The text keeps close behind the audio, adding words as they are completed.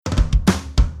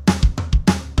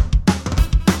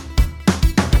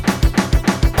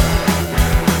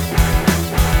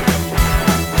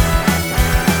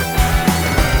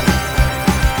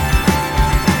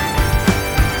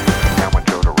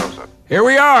Here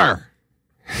we are.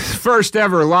 First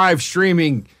ever live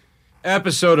streaming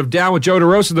episode of Down with Joe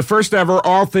DeRosa. The first ever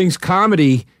all things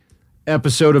comedy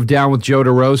episode of Down with Joe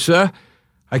DeRosa.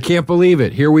 I can't believe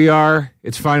it. Here we are.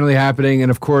 It's finally happening.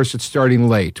 And of course, it's starting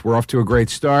late. We're off to a great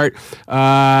start.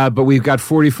 But we've got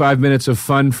 45 minutes of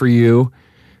fun for you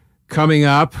coming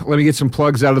up. Let me get some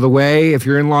plugs out of the way. If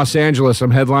you're in Los Angeles,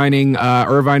 I'm headlining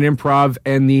Irvine Improv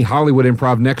and the Hollywood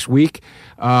Improv next week.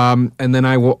 And then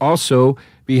I will also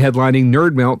be headlining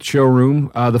Nerd Melt Showroom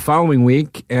the following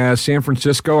week. San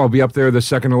Francisco, I'll be up there the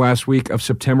second to last week of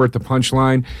September at the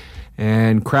Punchline.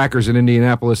 And Crackers in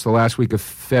Indianapolis the last week of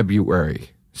February.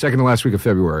 Second to last week of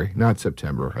February, not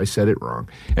September. I said it wrong.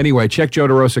 Anyway, check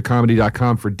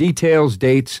joederosacomedy.com for details,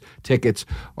 dates, tickets,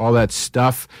 all that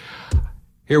stuff.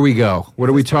 Here we go. What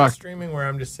do we talk? Streaming where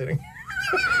I'm just sitting.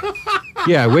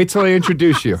 Yeah, wait till I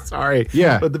introduce you. Sorry.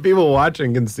 Yeah. But the people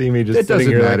watching can see me just It sitting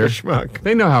doesn't here matter. like a schmuck.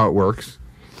 They know how it works.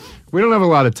 We don't have a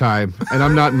lot of time, and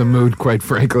I'm not in the mood, quite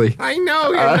frankly. I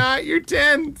know, you're not. You're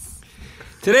tense.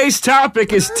 Today's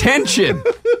topic is tension.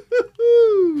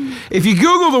 If you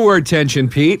Google the word tension,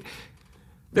 Pete,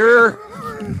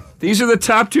 these are the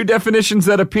top two definitions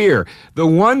that appear. The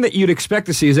one that you'd expect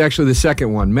to see is actually the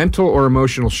second one, mental or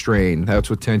emotional strain. That's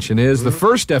what tension is. Mm-hmm. The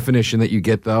first definition that you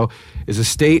get, though, is a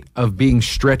state of being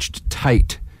stretched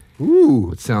tight.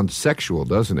 Ooh, it sounds sexual,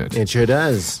 doesn't it? It sure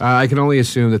does. I can only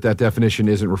assume that definition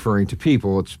isn't referring to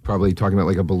people. It's probably talking about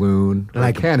like a balloon or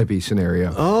a canopy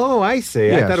scenario. Oh, I see.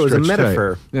 Yeah, I thought it was a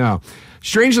metaphor. No.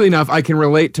 Strangely enough, I can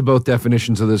relate to both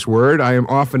definitions of this word. I am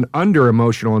often under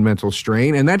emotional and mental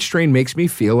strain, and that strain makes me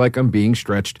feel like I'm being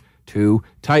stretched too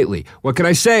tightly. What can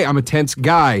I say? I'm a tense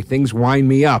guy. Things wind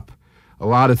me up. A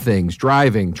lot of things.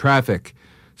 Driving, traffic,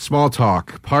 small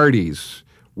talk, parties,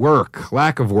 work,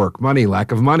 lack of work,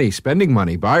 lack of money, spending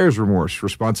money, buyer's remorse,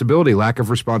 responsibility, lack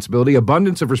of responsibility,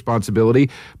 abundance of responsibility,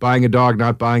 buying a dog,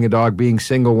 not buying a dog, being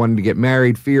single, wanting to get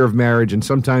married, fear of marriage, and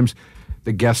sometimes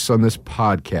the guests on this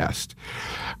podcast.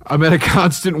 I'm at a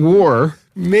constant war.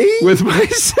 Me? With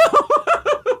myself.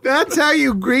 That's how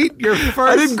you greet your first...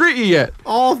 I didn't greet you yet.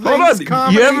 All things Hold on.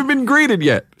 comedy. You haven't been greeted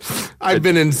yet. I've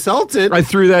been insulted. I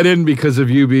threw that in because of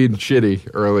you being shitty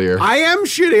earlier. I am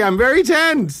shitty. I'm very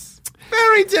tense.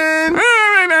 Very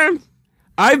tense.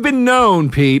 I've been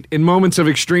known, Pete, in moments of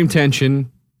extreme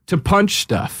tension, to punch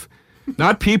stuff.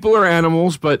 Not people or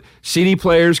animals, but CD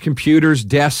players, computers,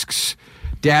 desks,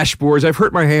 dashboards. I've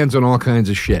hurt my hands on all kinds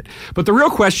of shit. But the real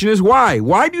question is why?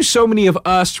 Why do so many of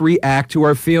us react to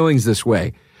our feelings this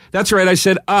way? That's right, I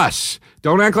said us.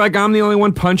 Don't act like I'm the only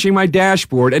one punching my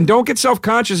dashboard. And don't get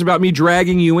self-conscious about me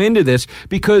dragging you into this,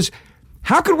 because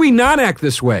how could we not act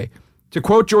this way? To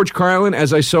quote George Carlin,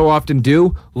 as I so often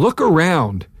do, look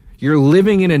around. You're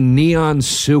living in a neon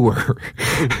sewer.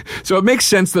 So it makes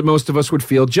sense that most of us would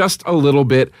feel just a little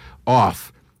bit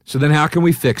off. So then how can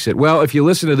we fix it? Well, if you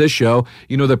listen to this show,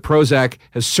 you know that Prozac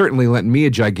has certainly lent me a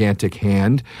gigantic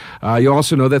hand. You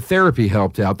also know that therapy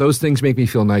helped out. Those things make me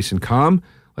feel nice and calm,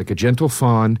 like a gentle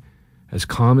fawn, as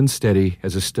calm and steady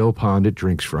as a still pond it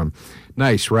drinks from.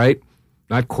 Nice, right?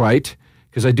 Not quite,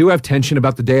 because I do have tension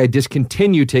about the day I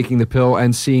discontinue taking the pill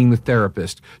and seeing the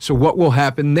therapist. So what will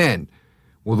happen then?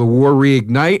 Will the war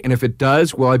reignite? And if it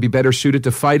does, will I be better suited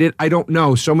to fight it? I don't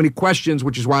know. So many questions,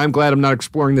 which is why I'm glad I'm not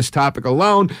exploring this topic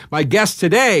alone. My guest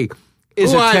today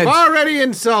is I've already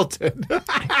insulted.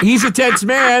 He's a tense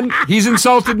man. He's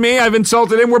insulted me. I've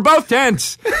insulted him. We're both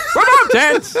tense. We're both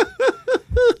tense.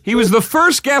 He was the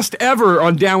first guest ever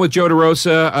on Down with Joe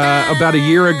DeRosa about a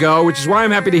year ago, which is why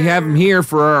I'm happy to have him here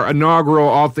for our inaugural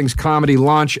All Things Comedy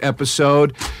launch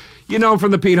episode. You know him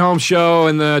from the Pete Holmes Show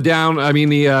and the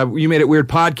You Made It Weird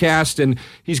podcast, and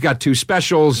he's got two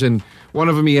specials, and one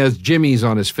of them he has Jimmy's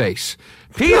on his face.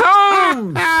 Pete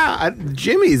Holmes!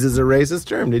 Jimmy's is a racist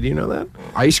term. Did you know that?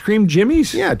 Ice cream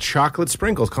Jimmy's? Yeah, chocolate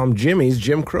sprinkles. Call them Jimmy's.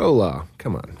 Jim Crow law.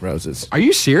 Come on, Roses. Are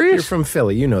you serious? You're from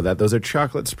Philly. You know that. Those are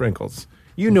chocolate sprinkles.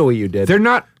 You know what you did. They're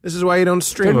not... This is why you don't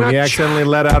stream them. not You accidentally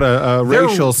let out a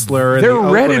racial slur in They're the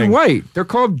red opening. and white. They're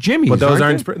called Jimmy's, But those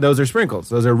aren't aren't. Those are sprinkles.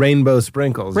 Those are rainbow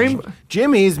sprinkles.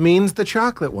 Jimmy's means the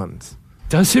chocolate ones.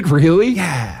 Does it really?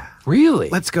 Yeah. Really?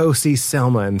 Let's go see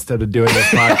Selma instead of doing this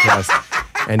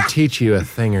podcast and teach you a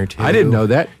thing or two. I didn't know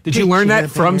that. Did you learn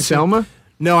that from Selma?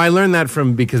 No, I learned that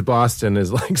because Boston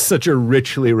is like such a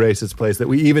richly racist place that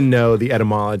we even know the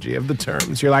etymology of the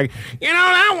terms. You're like,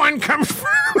 that one comes from...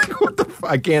 Like, what the fuck?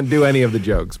 I can't do any of the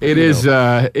jokes. It is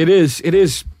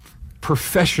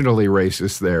professionally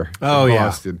racist there. Oh, in yeah.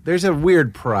 Boston. There's a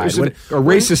weird pride. There's a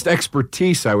racist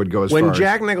expertise, I would go as far When as.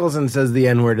 Jack Nicholson says the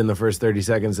N-word in the first 30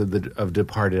 seconds of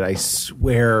Departed, I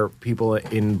swear people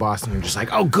in Boston are just like,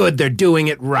 oh, good, they're doing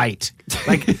it right.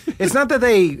 Like, it's not that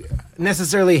they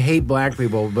necessarily hate black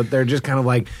people, but they're just kind of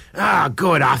like,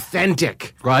 good,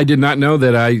 authentic. Well, I did not know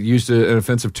that I used an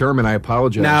offensive term, and I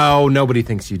apologize. No, nobody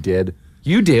thinks you did.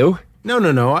 You do. No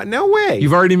way.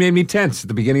 You've already made me tense at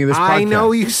the beginning of this podcast. I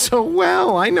know you so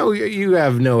well. I know you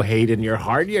have no hate in your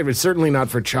heart. You have it certainly not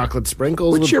for chocolate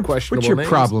sprinkles with questionable What's your names.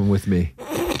 problem with me?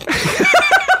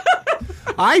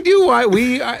 I do.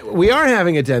 We are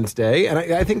having a tense day, and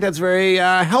I think that's very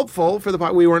helpful for the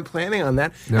pod. We weren't planning on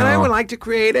that, No. and I would like to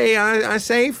create a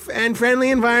safe and friendly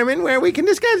environment where we can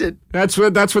discuss it. That's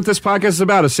what this podcast is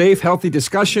about, a safe, healthy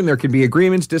discussion. There can be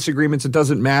agreements, disagreements. It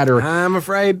doesn't matter. I'm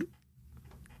afraid.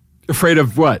 Afraid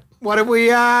of what? What if we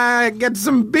get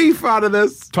some beef out of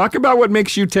this? Talk about what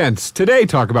makes you tense. Today,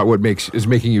 talk about what is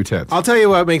making you tense. I'll tell you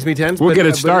what makes me tense. We'll get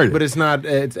it started. But it's not.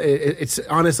 It's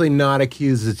honestly not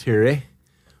accusatory.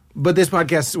 But this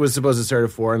podcast was supposed to start at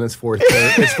 4, and it's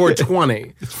 4:30. It's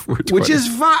 4:20. It's 4:20. Which is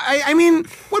fine. I mean,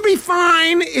 would be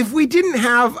fine if we didn't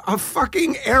have a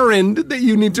fucking errand that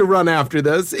you need to run after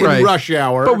this in Right. rush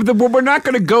hour. But we're not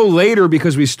going to go later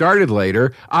because we started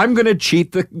later. I'm going to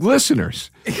cheat the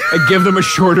listeners and give them a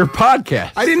shorter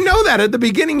podcast. I didn't know that at the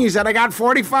beginning. You said I got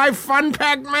 45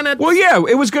 fun-packed minutes. Well, yeah,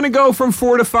 it was going to go from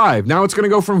 4 to 5. Now it's going to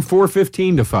go from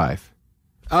 4:15 to 5.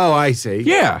 Oh, I see.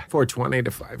 Yeah. 4:20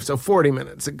 to 5. So 40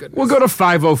 minutes. A goodness. We'll go to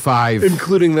 5:05.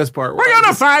 Including this part. We're going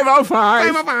to 5:05.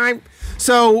 5:05.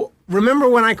 So remember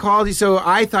when I called you? So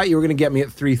I thought you were going to get me at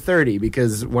 3:30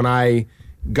 because when I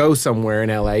go somewhere in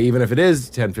LA, even if it is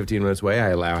 10, 15 minutes away,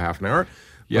 I allow half an hour.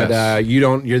 Yes. But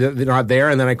you're not there,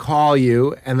 and then I call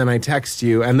you, and then I text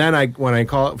you, and then when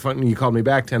you called me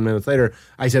back 10 minutes later,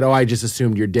 I said, I just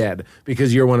assumed you're dead,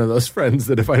 because you're one of those friends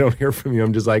that if I don't hear from you,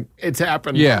 I'm just like, it's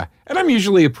happened. Yeah, and I'm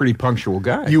usually a pretty punctual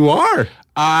guy. You are.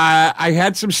 I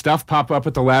had some stuff pop up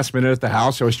at the last minute at the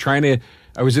house. I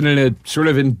was in a sort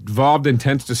of involved,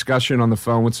 intense discussion on the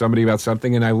phone with somebody about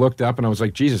something, and I looked up and I was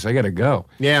like, Jesus, I got to go.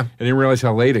 Yeah. I didn't realize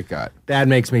how late it got. That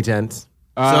makes me tense.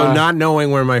 So not knowing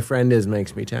where my friend is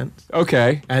makes me tense.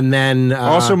 Okay. And then...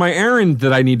 Also, my errand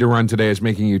that I need to run today is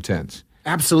making you tense.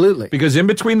 Absolutely. Because in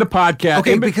between the podcast...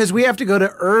 Okay, because we have to go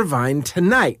to Irvine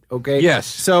tonight, okay? Yes.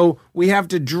 So we have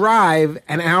to drive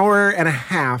an hour and a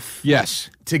half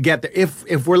Yes. to get there.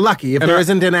 If we're lucky, if there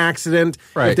isn't an accident,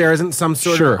 Right. if there isn't some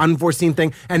sort Sure. of unforeseen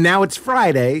thing. And now it's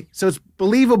Friday, so it's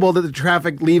believable that the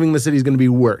traffic leaving the city is going to be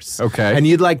worse. Okay. And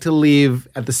you'd like to leave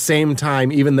at the same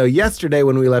time, even though yesterday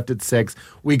when we left at 6,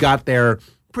 we got there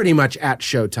pretty much at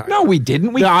showtime. No, we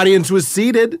didn't. The audience was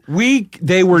seated.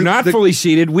 They were not fully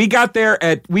seated. We got there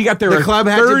at club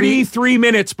had to be- 33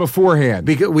 minutes beforehand.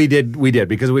 Because we did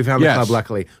because we found the Yes. club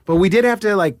luckily. But we did have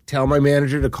to tell my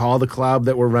manager to call the club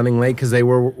that we're running late because they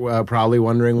were probably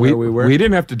wondering where we were. We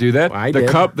didn't have to do that. I the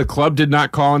did. The club did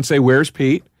not call and say, "Where's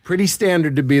Pete?" Pretty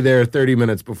standard to be there 30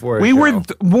 minutes before. We were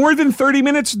more than 30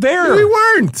 minutes there. We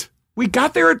weren't. We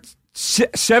got there at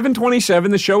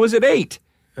 7:27. The show was at 8.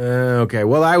 Okay.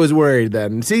 Well, I was worried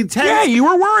then. See, Yeah, you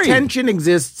were worried. Tension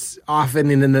exists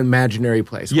often in an imaginary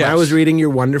place. When Yes. I was reading your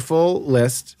wonderful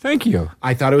list, Thank you.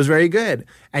 I thought it was very good.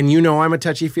 And you know I'm a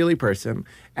touchy-feely person.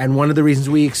 And one of the reasons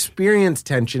we experience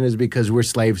tension is because we're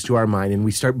slaves to our mind and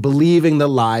we start believing the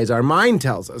lies our mind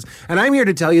tells us. And I'm here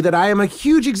to tell you that I am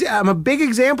I'm a big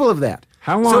example of that.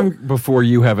 How long before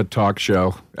you have a talk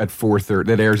show at 4:30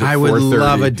 that airs at 4:30? I would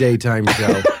love a daytime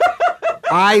show.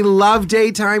 I love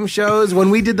daytime shows. When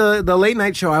we did the late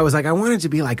night show, I was like, I want it to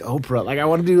be like Oprah. I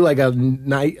want to do like a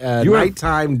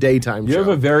nighttime, daytime show. You have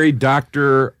a very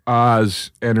Dr.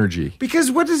 Oz energy.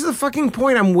 Because what is the fucking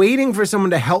point? I'm waiting for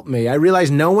someone to help me. I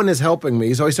realized no one is helping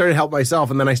me, so I started to help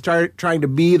myself, and then I started trying to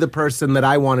be the person that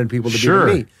I wanted people to Sure.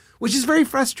 be to me. Which is very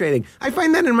frustrating. I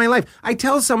find that in my life. I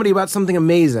tell somebody about something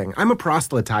amazing. I'm a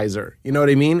proselytizer. You know what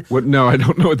I mean? What? No, I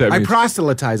don't know what that I means.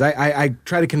 proselytize. I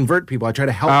try to convert people. I try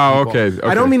to help Oh, people. okay.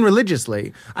 I don't mean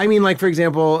religiously. I mean, like, for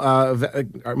example,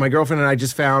 my girlfriend and I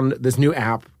just found this new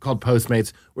app called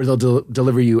Postmates where they'll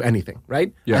deliver you anything,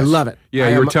 right? Yes. I love it. Yeah, I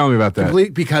you were am telling me about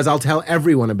that. because I'll tell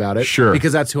everyone about it. Sure.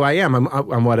 Because that's who I am.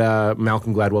 I'm what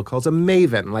Malcolm Gladwell calls a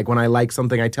maven. Like, when I like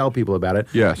something, I tell people about it.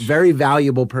 Yes. Very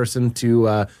valuable person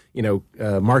to,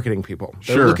 marketing people.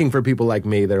 They're Sure. looking for people like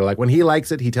me. They're like, when he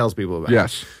likes it, he tells people about it.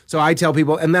 Yes. So I tell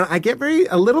people, and then I get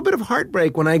a little bit of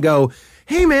heartbreak when I go,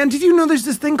 hey man, did you know there's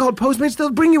this thing called Postmates? They'll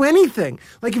bring you anything.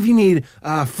 Like if you need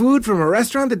food from a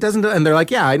restaurant that doesn't, and they're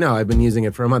like, yeah, I know, I've been using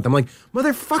it for a month. I'm like,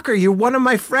 motherfucker, you're one of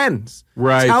my friends.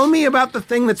 Right. Tell me about the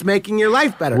thing that's making your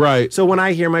life better. Right. So when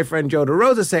I hear my friend Joe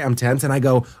DeRosa say I'm tense, and I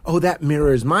go, oh, that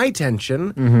mirrors my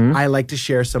tension, I like to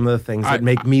share some of the things that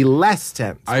make me less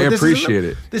tense. I appreciate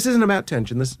it. This isn't about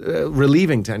tension. This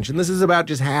relieving tension. This is about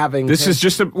just having. This is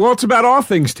just it's about all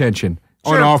things tension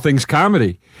on all things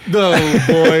comedy. Oh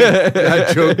boy,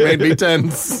 that joke made me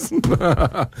tense.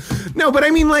 No, but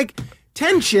I mean, like,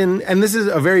 tension, and this is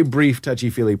a very brief,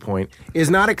 touchy-feely point, is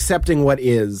not accepting what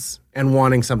is and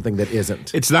wanting something that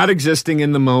isn't. It's not existing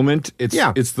in the moment.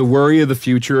 It's the worry of the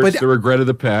future. It's the regret of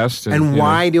the past. And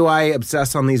why do I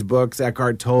obsess on these books,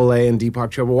 Eckhart Tolle and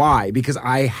Deepak Chopra? Why? Because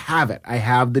I have it. I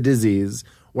have the disease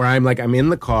where I'm in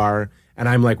the car, and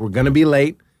I'm like, we're going to be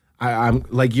late. I'm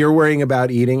like, you're worrying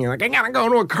about eating. You're like, I gotta go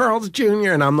to a Carl's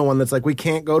Jr. And I'm the one that's like, we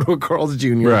can't go to a Carl's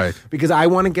Jr. Right. Because I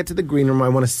want to get to the green room. I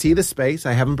want to see the space.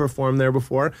 I haven't performed there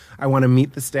before. I want to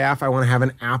meet the staff. I want to have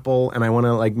an apple, and I want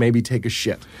to like maybe take a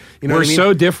shit. You know We're what I mean?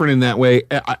 so different in that way.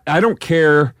 I don't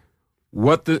care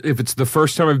if it's the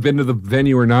first time I've been to the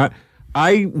venue or not.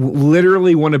 I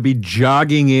literally want to be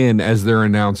jogging in as they're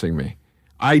announcing me.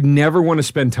 I never want to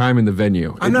spend time in the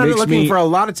venue. I'm not looking for a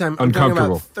lot of time. I'm talking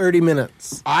about 30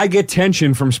 minutes. I get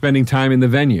tension from spending time in the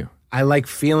venue. I like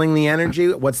feeling the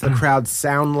energy. What's the crowd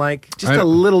sound like? Just a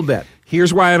little bit.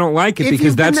 Here's why I don't like it,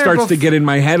 because that starts to get in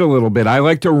my head a little bit. I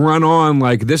like to run on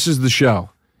like this is the show.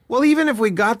 Well, even if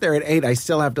we got there at 8, I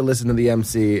still have to listen to the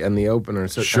MC and the opener.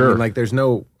 So, sure. I mean, like, there's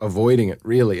no avoiding it,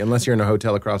 really, unless you're in a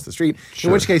hotel across the street. Sure.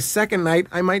 In which case, second night,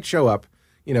 I might show up,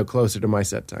 closer to my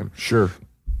set time. Sure.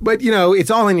 But,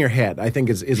 it's all in your head, I think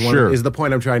is the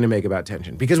point I'm trying to make about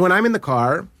tension. Because when I'm in the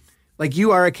car, like,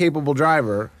 you are a capable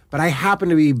driver, but I happen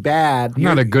to be bad.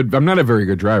 I'm not a very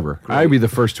good driver. Great. I'd be the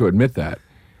first to admit that.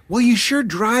 Well, you sure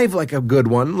drive like a good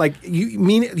one. Like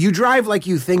you drive like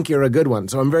you think you're a good one.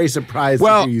 So I'm very surprised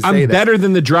to hear you say that. I'm better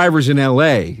than the drivers in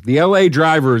L.A. The L.A.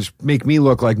 drivers make me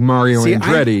look like Mario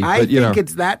Andretti. I think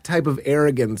it's that type of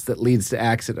arrogance that leads to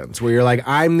accidents, where you're like,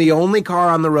 I'm the only car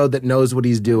on the road that knows what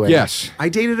he's doing. Yes. I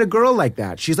dated a girl like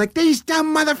that. She's like, these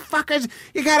dumb motherfuckers,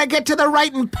 you got to get to the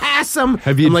right and pass them.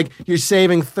 I'm like, you're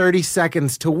saving 30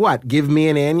 seconds to what? Give me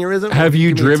an aneurysm? Have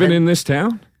you driven in this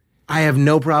town? I have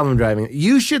no problem driving.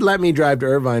 You should let me drive to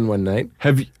Irvine one night.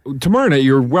 Tomorrow night?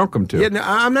 You're welcome to. Yeah, no,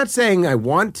 I'm not saying I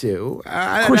want to.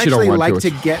 Of course you don't want to.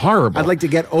 It's horrible. I'd like to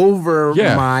get over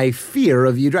my fear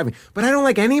of you driving, but I don't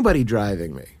like anybody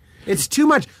driving me. It's too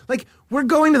much. Like, we're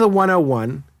going to the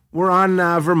 101. We're on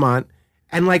Vermont,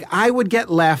 and like, I would get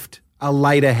left a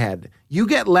light ahead. You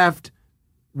get left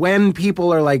when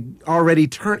people are like already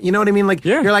turned. You know what I mean? Like,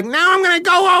 you're like, now I'm going to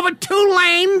go over 2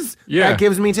 lanes. Yeah. That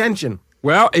gives me tension.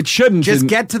 Well, it shouldn't. Just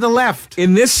get to the left.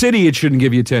 In this city, it shouldn't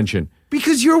give you tension.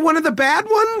 Because you're one of the bad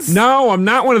ones? No, I'm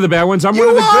not one of the bad ones. I'm one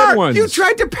of the good ones. You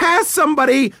tried to pass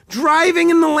somebody driving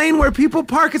in the lane where people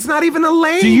park. It's not even a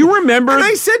lane. Do you remember? And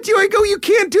I said to you, I go, you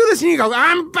can't do this. And you go,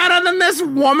 I'm better than this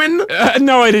woman.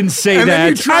 No, I didn't say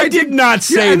that. I did not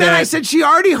say that. And then I said, she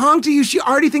already honked at you. She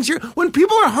already thinks you're... When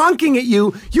people are honking at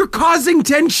you, you're causing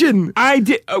tension. I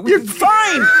did... you're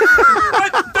fine.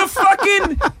 But the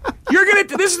fucking... You're gonna...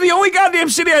 This is the only goddamn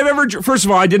city I've ever... First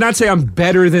of all, I did not say I'm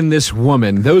better than this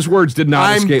woman. Those words did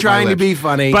not escape my lips. I'm trying to be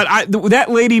funny. But that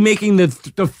lady making the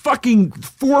fucking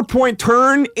 4-point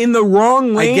turn in the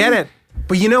wrong lane... I get it.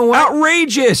 But you know what?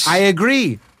 Outrageous. I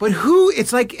agree. But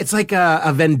it's like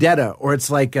a vendetta, or it's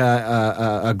like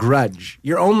a grudge.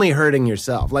 You're only hurting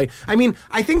yourself. Like, I mean,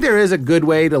 I think there is a good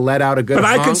way to let out a good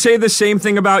honk. I could say the same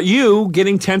thing about you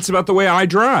getting tense about the way I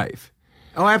drive.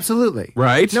 Oh, absolutely.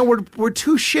 Right? No, we're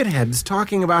 2 shitheads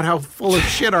talking about how full of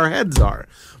shit our heads are.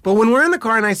 But when we're in the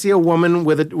car and I see a woman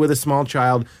with a small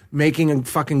child making a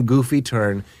fucking goofy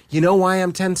turn, you know why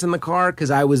I'm tense in the car?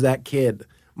 Because I was that kid.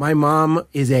 My mom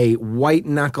is a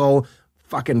white-knuckle,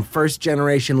 fucking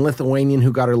first-generation Lithuanian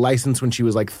who got her license when she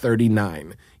was like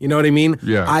 39. You know what I mean?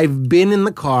 Yeah. I've been in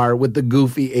the car with the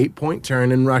goofy 8-point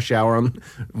turn in rush hour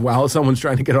while someone's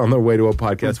trying to get on their way to a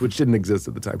podcast, which didn't exist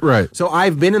at the time. Right. So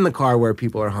I've been in the car where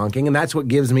people are honking, and that's what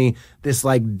gives me this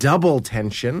like double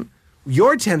tension.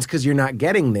 You're tense because you're not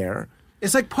getting there.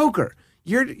 It's like poker.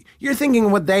 You're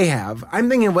thinking what they have. I'm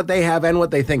thinking what they have and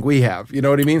what they think we have. You know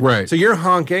what I mean? Right. So you're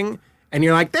honking, and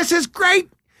you're like, this is great.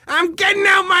 I'm getting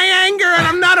out my anger, and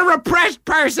I'm not a repressed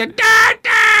person. Da,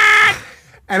 da!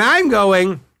 And I'm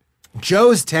going,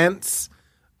 Joe's tense.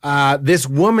 This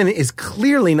woman is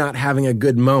clearly not having a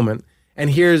good moment, and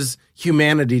here's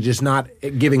humanity just not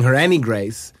giving her any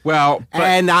grace. Well,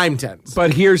 and I'm tense.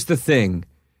 But here's the thing.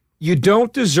 You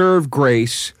don't deserve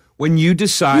grace when you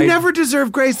decide... You never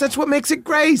deserve grace. That's what makes it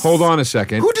grace. Hold on a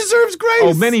second. Who deserves grace?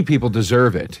 Oh, many people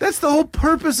deserve it. That's the whole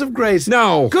purpose of grace.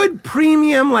 No. Good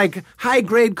premium, like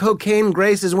high-grade cocaine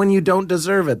grace is when you don't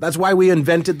deserve it. That's why we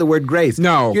invented the word grace.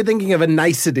 No. You're thinking of a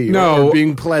nicety No. or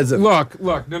being pleasant. Look.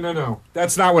 No.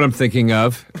 That's not what I'm thinking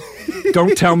of.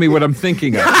 Don't tell me what I'm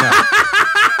thinking of. No.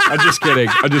 I'm just kidding.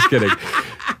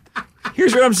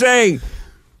 Here's what I'm saying.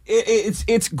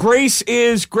 It's grace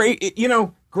is great. You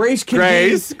know, grace can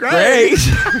Grace. be... Grace.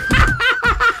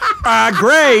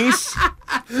 Grace.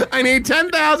 I need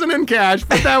 $10,000 in cash.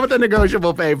 Put that with the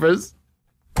negotiable papers.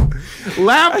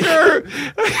 Laughter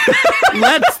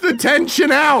lets the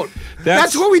tension out.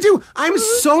 That's what we do. I'm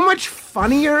so much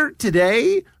funnier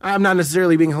today. I'm not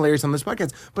necessarily being hilarious on this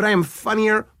podcast, but I am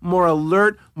funnier, more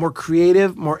alert, more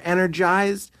creative, more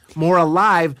energized, more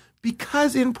alive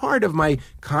because in part of my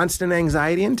constant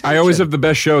anxiety and tension. I always have the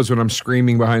best shows when I'm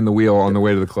screaming behind the wheel on the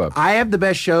way to the club. I have the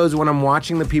best shows when I'm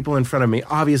watching the people in front of me.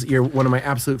 Obviously, you're one of my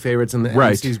absolute favorites, and the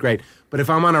MC's great. But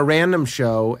if I'm on a random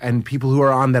show and people who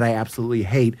are on that I absolutely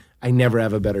hate, I never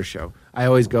have a better show. I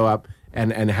always go up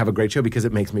and have a great show because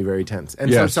it makes me very tense.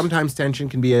 And so sometimes tension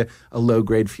can be a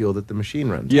low-grade fuel that the machine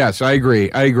runs. Yes, I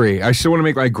agree. I still want to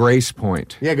make my grace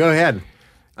point. Yeah, go ahead.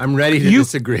 I'm ready to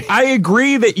disagree. I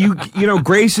agree that you know,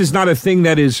 grace is not a thing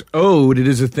that is owed. It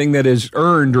is a thing that is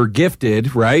earned or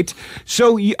gifted, right?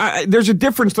 So there's a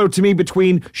difference, though, to me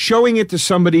between showing it to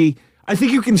somebody. I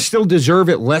think you can still deserve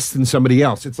it less than somebody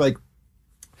else. It's like,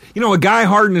 you know, a guy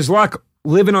hard in his luck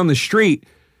living on the street.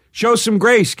 Show some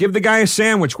grace. Give the guy a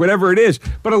sandwich, whatever it is.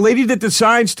 But a lady that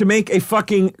decides to make a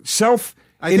fucking self-indulgent...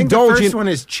 I think the first one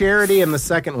is charity and the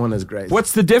second one is grace.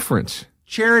 What's the difference?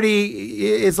 Charity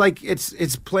is like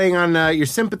it's playing on your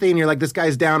sympathy, and you're like, this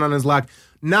guy's down on his luck.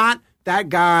 Not that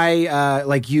guy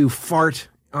like you fart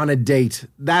on a date.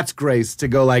 That's grace to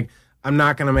go like, I'm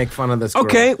not going to make fun of this girl.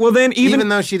 Okay, well then even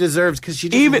though she deserves, because she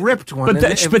just ripped one in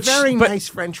a very nice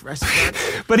French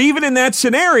restaurant. But even in that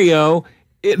scenario...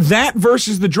 that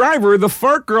versus the driver, the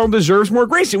fart girl deserves more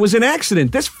grace. It was an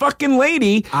accident. This fucking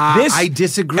lady, I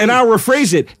disagree. And I'll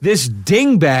rephrase it. This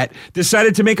dingbat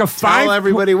decided to make a Tell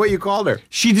everybody what you called her.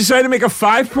 She decided to make a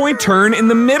 5-point turn in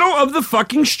the middle of the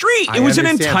fucking street. It was an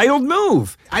entitled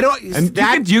move. I don't.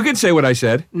 And you can say what I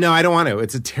said. No, I don't want to.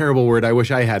 It's a terrible word. I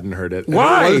wish I hadn't heard it.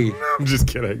 Why? I'm just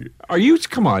kidding.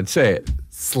 Come on, say it.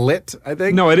 Slit, I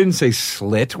think. No, I didn't say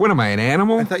slit. What am I, an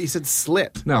animal? I thought you said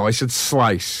slit. No, I said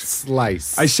slice.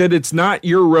 Slice. I said it's not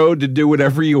your road to do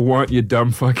whatever you want, you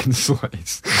dumb fucking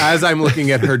slice. As I'm looking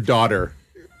at her daughter.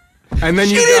 And then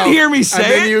she didn't hear me say it.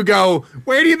 And then you go,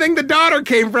 where do you think the daughter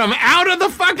came from? Out of the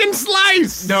fucking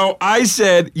slice. No,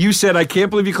 you said, I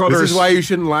can't believe you called her. This is why you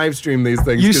shouldn't live stream these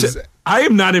things. You said, I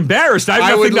am not embarrassed. I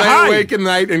have nothing to hide. I would lay awake at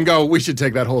night and go, we should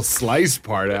take that whole slice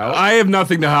part out. I have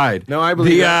nothing to hide. No, I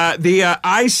believe that.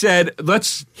 I said,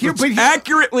 let's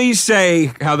accurately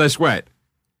say how this went.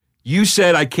 You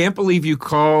said, I can't believe you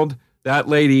called that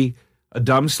lady a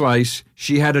dumb slice.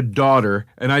 She had a daughter.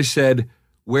 And I said,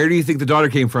 where do you think the daughter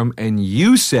came from? And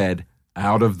you said,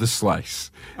 out of the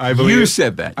slice. I believe you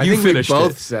said that. I you think finished we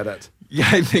both it. said it. Yeah,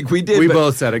 I think we did. We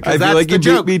both said it. I feel like you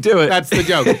beat me to it. That's the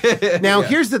joke. Now,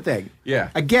 here's the thing. Yeah.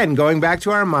 Again, going back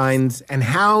to our minds and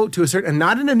how, to a certain, and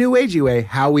not in a new agey way,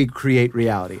 how we create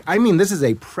reality. I mean, this is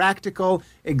a practical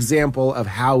example of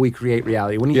how we create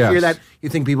reality. When you hear that, you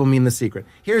think people mean The Secret.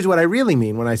 Here's what I really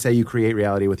mean when I say you create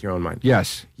reality with your own mind.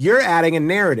 Yes. You're adding a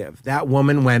narrative. That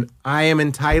woman went, I am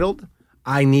entitled.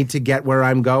 I need to get where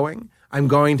I'm going. I'm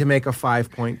going to make a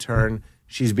 5-point turn.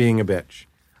 She's being a bitch.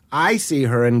 I see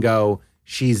her and go,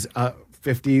 she's a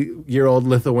 50-year-old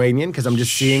Lithuanian because I'm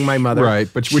just seeing my mother. Right,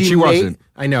 but which she wasn't.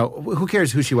 I know. Who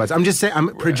cares who she was? I'm just saying,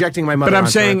 I'm projecting my mother. But I'm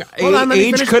saying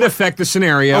age could affect the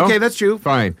scenario. Okay, that's true.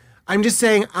 Fine. I'm just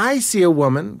saying I see a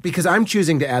woman, because I'm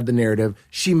choosing to add the narrative,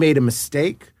 she made a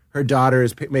mistake. Her daughter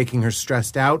is making her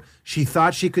stressed out. She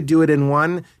thought she could do it in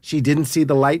one. She didn't see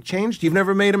the light changed. You've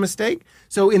never made a mistake?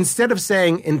 So instead of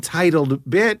saying entitled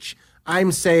bitch,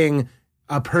 I'm saying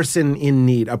a person in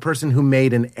need, a person who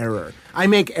made an error. I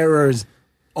make errors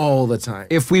all the time.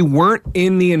 If we weren't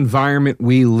in the environment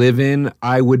we live in,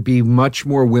 I would be much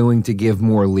more willing to give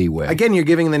more leeway. Again, you're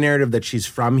giving the narrative that she's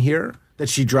from here, that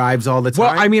she drives all the time.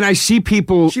 Well, I mean, I see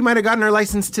people... She might have gotten her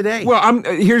license today. Well,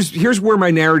 here's where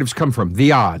my narratives come from.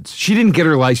 The odds. She didn't get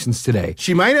her license today.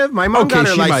 She might have. My mom got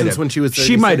her license when she was 36.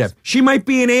 She might have. She might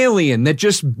be an alien that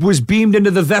just was beamed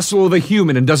into the vessel of a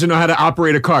human and doesn't know how to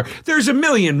operate a car. There's a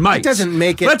million mites. It doesn't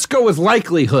make it... Let's go with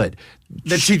likelihood.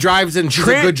 That she drives and she's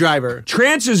a good driver.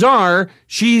 Chances are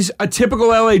she's a typical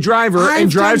LA driver and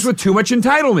drives with too much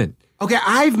entitlement. Okay,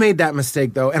 I've made that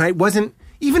mistake, though, and I wasn't...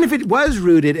 even if it was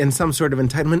rooted in some sort of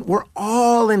entitlement, we're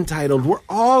all entitled. We're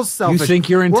all selfish. You think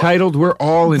you're entitled? We're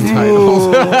all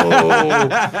entitled.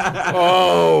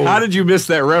 Oh. How did you miss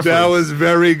that reference? That was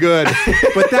very good.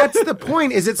 But that's the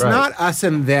point, is it's not us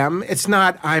and them. It's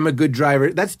not I'm a good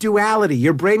driver. That's duality.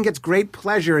 Your brain gets great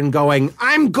pleasure in going,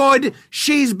 I'm good,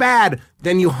 she's bad.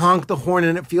 Then you honk the horn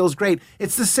and it feels great.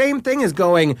 It's the same thing as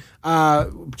going,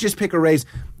 just pick a race.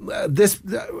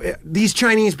 These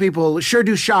Chinese people sure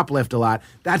do shoplift a lot.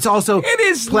 That's also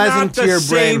pleasant to your brain. It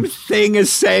is not the same thing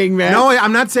as saying that. No,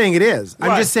 I'm not saying it is. What?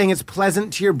 I'm just saying it's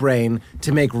pleasant to your brain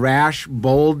to make rash,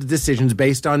 bold decisions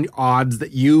based on odds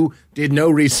that you did no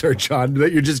research on,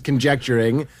 that you're just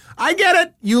conjecturing. I get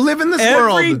it. You live in this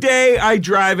world. Every day I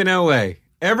drive in L.A.,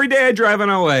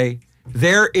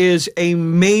 there is a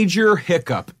major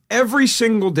hiccup every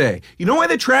single day. You know why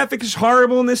the traffic is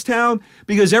horrible in this town?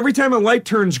 Because every time a light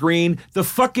turns green, the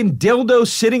fucking dildo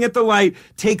sitting at the light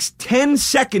takes 10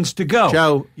 seconds to go.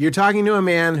 Joe, you're talking to a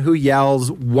man who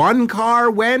yells, one car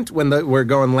went when we're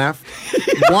going left.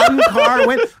 One car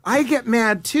went. I get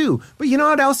mad too. But you know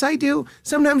what else I do?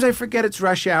 Sometimes I forget it's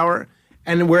rush hour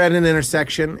and we're at an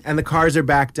intersection and the cars are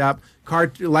backed up.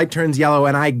 Light turns yellow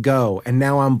and I go, and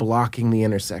now I'm blocking the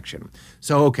intersection.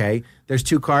 So, okay, there's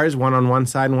two cars, one on one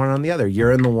side and one on the other.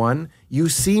 You're in the one. You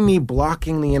see me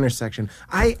blocking the intersection.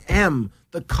 I am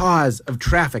the cause of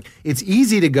traffic. It's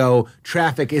easy to go,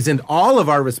 traffic isn't all of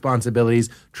our responsibilities.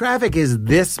 Traffic is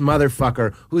this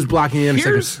motherfucker who's blocking the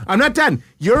intersection. I'm not done.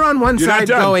 You're on one side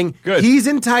going, good. He's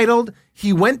entitled.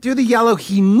 He went through the yellow.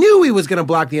 He knew he was going to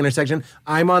block the intersection.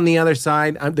 I'm on the other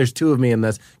side. There's two of me in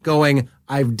this going,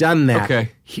 I've done that.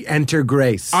 Okay. Enter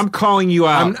grace. I'm calling you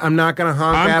out. I'm not going to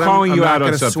honk at him. I'm calling you out on something.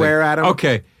 I'm not going to swear at him.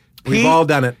 Okay. We've Pete, all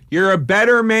done it. You're a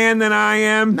better man than I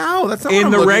am. No, that's not what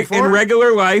I'm looking for. In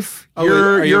regular life, Oh,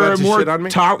 you're you about a to more shit on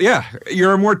me?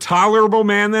 you're a more tolerable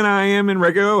man than I am in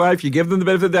regular life. You give them the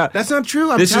benefit of the doubt. That's not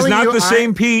true. This is not the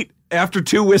same Pete after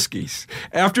two whiskeys.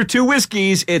 After two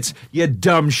whiskeys, it's you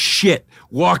dumb shit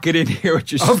walking in here with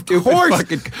your stupid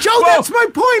fucking... Joe, that's my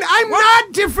point. I'm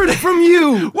not different from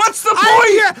you. What's the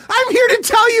point? I'm here to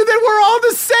tell you that we're all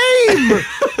the same.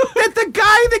 That the guy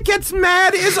that gets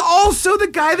mad is also the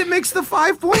guy that makes the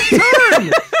 5-point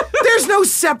turn. There's no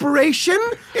separation.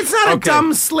 It's not a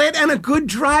dumb slit and a good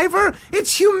driver.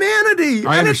 It's humanity.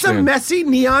 I understand. It's a messy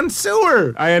neon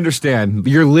sewer. I understand.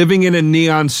 You're living in a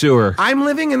neon sewer. I'm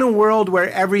living in a world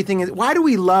where everything is... Why do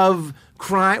we love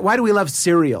crime? Why do we love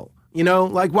cereal? You know,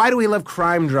 like, why do we love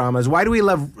crime dramas? Why do we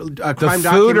love crime documentaries? The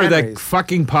food or the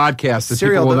fucking podcast that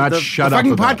people will not shut up about?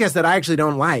 The fucking podcast that I actually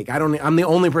don't like. I'm the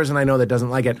only person I know that doesn't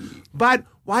like it. But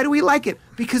why do we like it?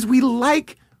 Because we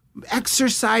like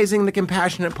exercising the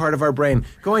compassionate part of our brain.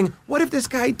 Going, what if this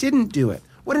guy didn't do it?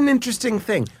 What an interesting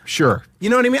thing. Sure.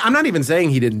 You know what I mean? I'm not even saying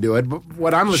he didn't do it, but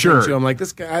what I'm listening to, I'm like,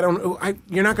 this guy,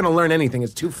 you're not going to learn anything.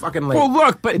 It's too fucking late. Well,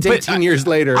 look, it's 18 years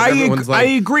later. Everyone's like,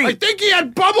 I agree. I think he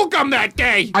had bubblegum that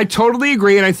day. I totally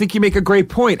agree, and I think you make a great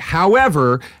point.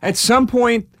 However, at some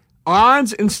point,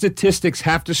 odds and statistics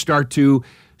have to start to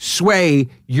sway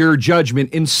your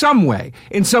judgment in some way.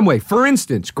 In some way. For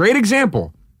instance, great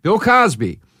example, Bill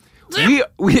Cosby.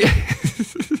 Zip.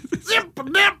 Zip,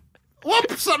 dip.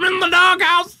 Whoops, I'm in the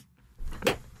doghouse.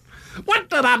 What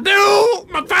did I do?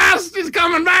 My past is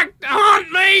coming back to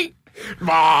haunt me. Oh,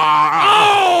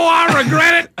 I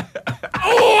regret it.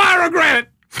 Oh, I regret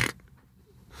it.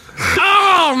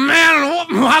 Oh,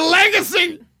 man, my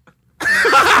legacy.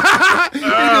 He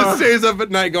just stays up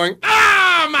at night going,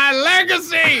 my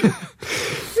legacy.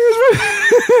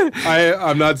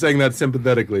 I'm not saying that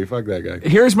sympathetically. Fuck that guy.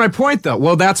 Here's my point, though.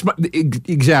 Well,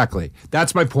 exactly.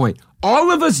 That's my point.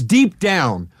 All of us deep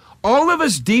down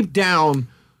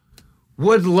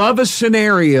would love a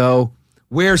scenario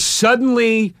where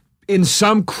suddenly, in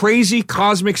some crazy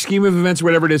cosmic scheme of events, or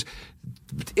whatever it is,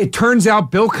 it turns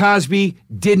out Bill Cosby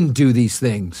didn't do these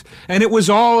things. And it was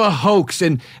all a hoax,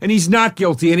 and he's not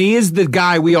guilty, and he is the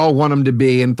guy we all want him to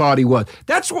be and thought he was.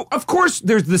 Of course,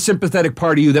 there's the sympathetic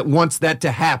part of you that wants that to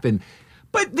happen.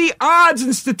 But the odds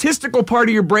and statistical part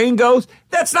of your brain goes,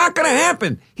 that's not going to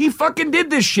happen. He fucking did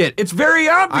this shit. It's very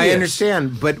obvious. I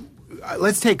understand, but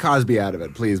let's take Cosby out of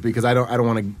it, please, because I don't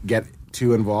want to get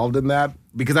too involved in that,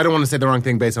 because I don't want to say the wrong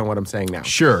thing based on what I'm saying now.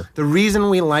 Sure. The reason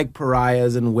we like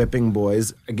pariahs and whipping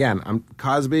boys, again,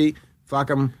 Cosby, fuck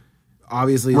him,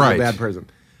 obviously he's a bad person.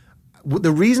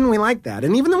 The reason we like that,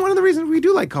 and even one of the reasons we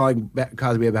do like calling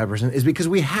Cosby a bad person, is because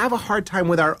we have a hard time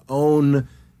with our own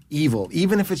evil,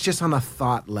 even if it's just on a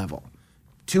thought level.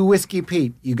 To Whiskey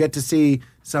Pete, you get to see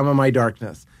some of my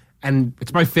darkness. And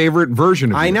it's my favorite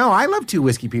version of I you. know. I love Two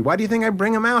Whiskey Pete. Why do you think I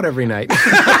bring him out every night?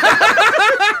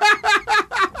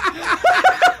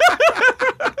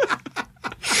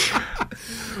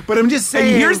 But I'm just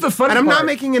saying. And here's the funny part. part. I'm not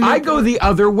making a. I go the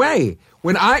other way.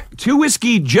 When Two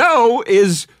Whiskey Joe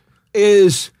is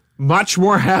much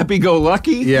more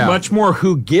happy-go-lucky, much more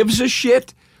who gives a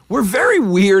shit. We're very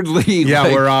weirdly.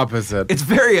 Yeah, we're opposite. It's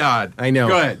very odd. I know.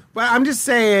 Go ahead. But I'm just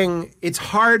saying it's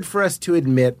hard for us to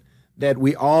admit that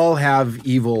we all have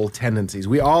evil tendencies.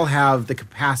 We all have the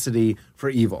capacity for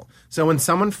evil. So when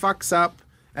someone fucks up,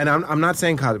 and I'm not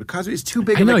saying Cosby. Cosby is too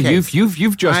big of a case.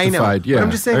 You've justified. I know. Yeah, but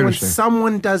I'm just saying when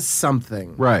someone does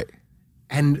something, right,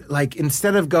 and like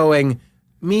instead of going,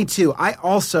 me too. I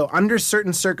also, under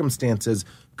certain circumstances,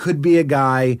 could be a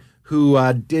guy who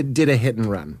did a hit and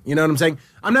run. You know what I'm saying?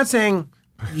 I'm not saying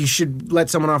you should let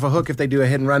someone off a hook if they do a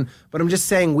hit and run, but I'm just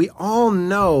saying we all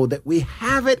know that we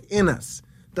have it in us.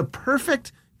 The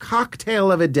perfect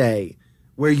cocktail of a day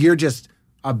where you're just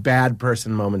a bad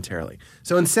person momentarily.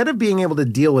 So instead of being able to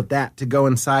deal with that, to go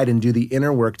inside and do the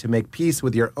inner work to make peace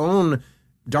with your own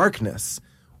darkness,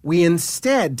 we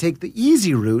instead take the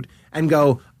easy route and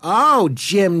go, oh,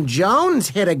 Jim Jones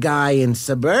hit a guy in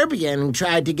suburbia and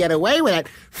tried to get away with it.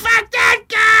 Fuck that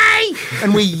guy!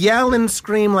 And we yell and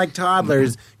scream like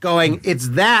toddlers going, it's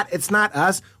not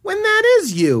us, when that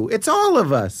is you. It's all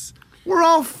of us. We're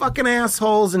all fucking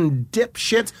assholes and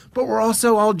dipshits, but we're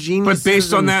also all geniuses. But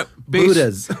based on that,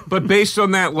 Buddhas. But based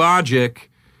on that logic,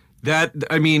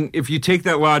 if you take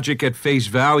that logic at face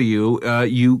value,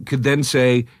 you could then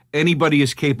say anybody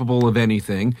is capable of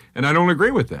anything, and I don't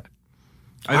agree with that.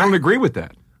 I don't agree with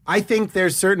that. I think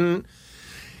there's certain,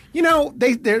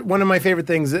 they're one of my favorite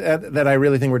things that I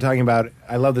really think we're talking about.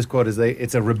 I love this quote.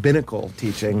 It's a rabbinical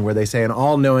teaching where they say, "An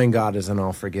all-knowing God is an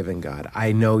all-forgiving God."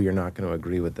 I know you're not going to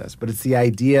agree with this, but it's the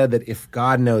idea that if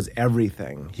God knows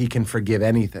everything, He can forgive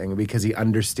anything because He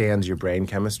understands your brain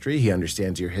chemistry, He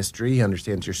understands your history, He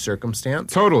understands your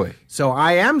circumstance. Totally. So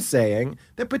I am saying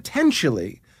that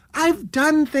potentially I've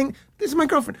done things. This is my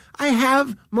girlfriend. I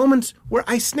have moments where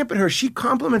I snip at her. She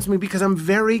compliments me because I'm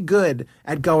very good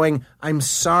at going, I'm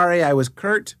sorry I was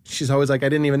curt. She's always like, I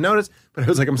didn't even notice. But I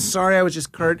was like, I'm sorry I was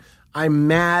just curt. I'm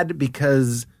mad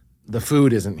because the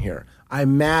food isn't here.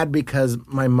 I'm mad because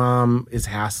my mom is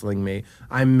hassling me.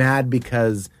 I'm mad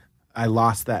because I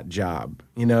lost that job.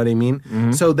 You know what I mean?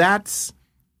 Mm-hmm. So that's...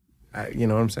 you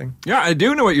know what I'm saying? Yeah, I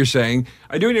do know what you're saying.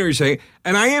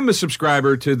 And I am a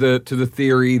subscriber to the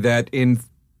theory that in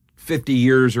 50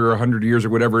 years or 100 years or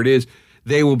whatever it is,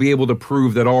 they will be able to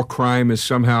prove that all crime is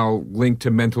somehow linked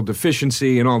to mental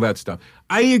deficiency and all that stuff.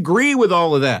 I agree with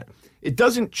all of that. It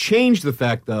doesn't change the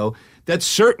fact, though, that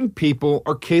certain people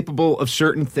are capable of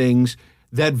certain things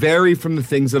that vary from the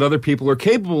things that other people are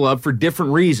capable of for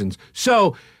different reasons.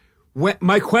 So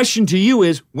my question to you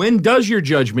is, when does your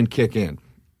judgment kick in?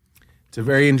 It's a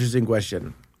very interesting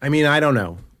question. I mean, I don't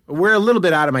know. We're a little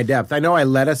bit out of my depth. I know I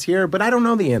led us here, but I don't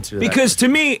know the answer to that. Because to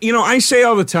me, I say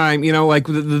all the time, like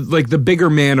the bigger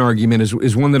man argument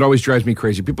is one that always drives me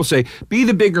crazy. People say, be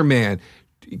the bigger man.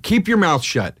 Keep your mouth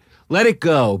shut. Let it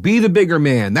go. Be the bigger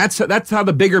man. That's how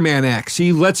the bigger man acts.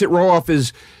 He lets it roll off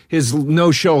his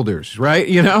no shoulders, right?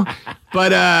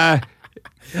 But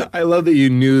I love that you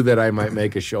knew that I might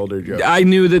make a shoulder joke. I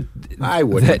knew that I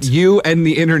wouldn't. That you and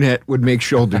the internet would make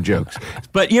shoulder jokes.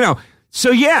 But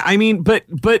so yeah, I mean, but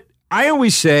I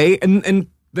always say, and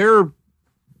there are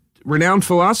renowned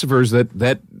philosophers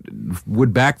that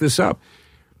would back this up.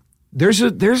 There's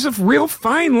a real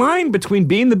fine line between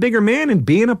being the bigger man and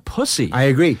being a pussy. I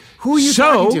agree. Who are you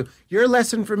talking to? Your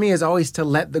lesson for me is always to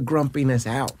let the grumpiness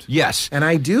out. Yes. And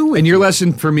I do. And your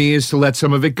lesson for me is to let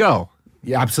some of it go.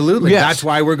 Yeah, absolutely. Yes. That's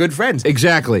why we're good friends.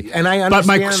 Exactly. And I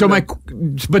understand.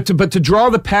 But to draw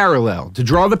the parallel,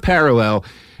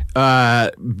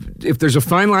 if there's a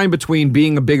fine line between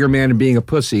being a bigger man and being a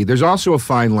pussy, there's also a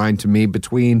fine line to me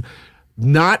between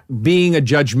not being a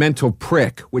judgmental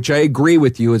prick, which I agree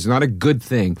with you is not a good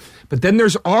thing. But then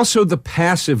there's also the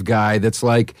passive guy that's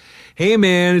like, hey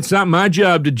man, it's not my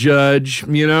job to judge.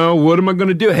 What am I going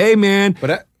to do? Hey man.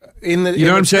 But you know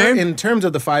what I'm saying? In terms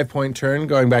of the 5-point turn,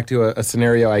 going back to a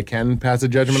scenario I can pass a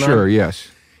judgment on. Sure, yes.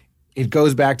 It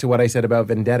goes back to what I said about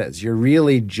vendettas. You're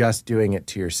really just doing it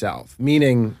to yourself,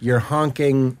 meaning you're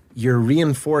honking, you're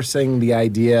reinforcing the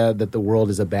idea that the world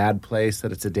is a bad place,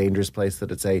 that it's a dangerous place,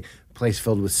 that it's a place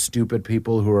filled with stupid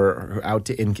people who are out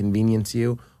to inconvenience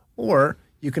you. Or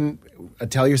you can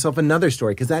tell yourself another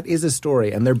story, because that is a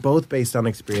story, and they're both based on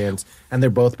experience, and they're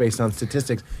both based on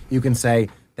statistics. You can say,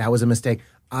 that was a mistake.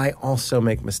 I also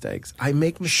make mistakes. I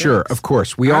make mistakes. Sure, of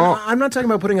course. I'm not talking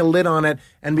about putting a lid on it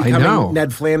and becoming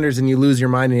Ned Flanders and you lose your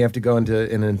mind and you have to go into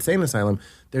an insane asylum.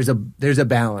 There's a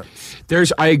balance.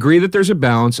 I agree that there's a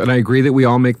balance, and I agree that we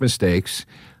all make mistakes.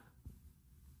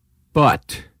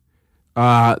 But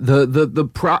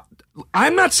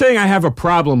I'm not saying I have a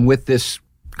problem with this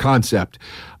concept.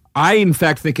 I, in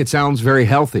fact, think it sounds very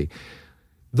healthy.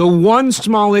 The one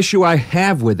small issue I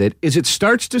have with it is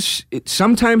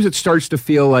sometimes it starts to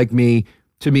feel like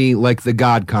to me, like the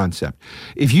God concept.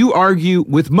 If you argue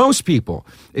with most people,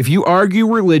 if you argue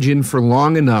religion for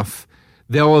long enough,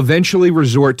 they'll eventually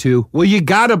resort to, well, you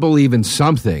got to believe in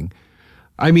something.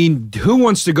 I mean, who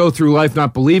wants to go through life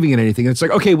not believing in anything? It's like,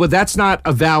 okay, well, that's not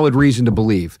a valid reason to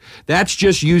believe. That's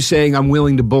just you saying I'm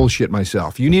willing to bullshit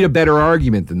myself. You need a better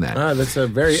argument than that. That's a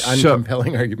very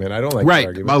uncompelling argument. I don't like that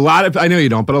argument. I know you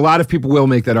don't, but a lot of people will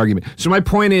make that argument. So my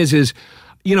point is,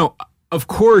 of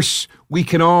course, we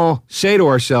can all say to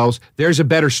ourselves, there's a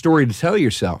better story to tell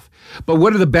yourself. But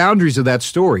what are the boundaries of that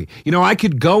story? I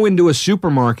could go into a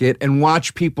supermarket and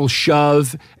watch people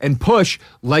shove and push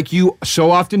like you so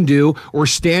often do, or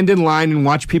stand in line and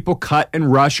watch people cut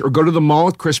and rush, or go to the mall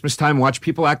at Christmas time, watch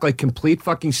people act like complete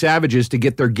fucking savages to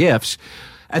get their gifts.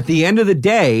 At the end of the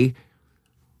day,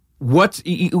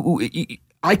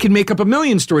 I can make up a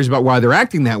million stories about why they're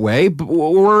acting that way,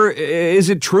 or is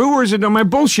it true, or am I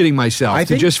bullshitting myself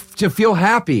to feel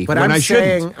happy when I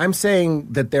shouldn't? I'm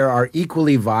saying that there are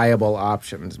equally viable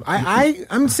options.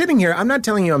 I'm sitting here. I'm not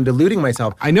telling you I'm deluding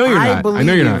myself. I know you're not. I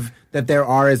know you're not. That there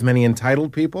are as many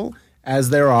entitled people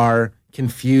as there are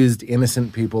confused,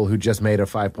 innocent people who just made a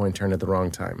 5-point turn at the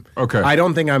wrong time. Okay. I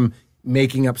don't think I'm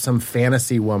making up some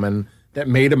fantasy woman that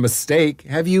made a mistake.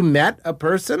 Have you met a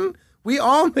person? We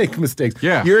all make mistakes.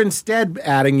 Yeah. You're instead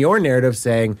adding your narrative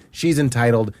saying she's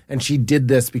entitled and she did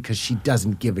this because she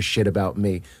doesn't give a shit about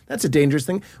me. That's a dangerous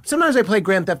thing. Sometimes I play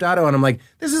Grand Theft Auto and I'm like,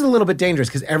 this is a little bit dangerous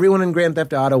because everyone in Grand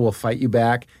Theft Auto will fight you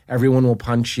back. Everyone will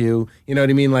punch you. You know what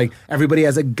I mean? Like, everybody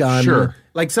has a gun. Sure.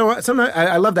 Like, so sometimes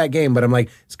I love that game, but I'm like,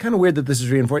 it's kind of weird that this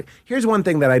is reinforced. Here's one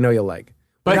thing that I know you'll like.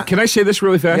 But can I say this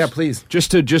really fast? Yeah, please.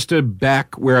 Just to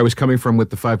back where I was coming from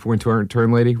with the 5-point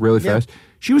turn lady really fast.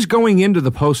 She was going into the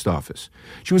post office.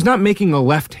 She was not making a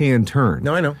left-hand turn.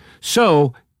 No, I know.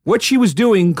 So what she was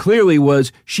doing clearly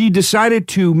was she decided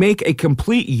to make a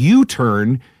complete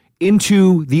U-turn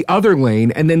into the other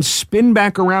lane and then spin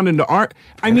back around into our...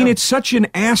 I mean, it's such an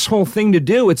asshole thing to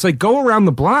do. It's like, go around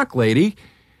the block, lady.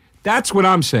 That's what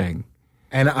I'm saying.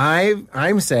 And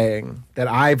I'm saying that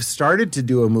I've started to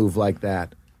do a move like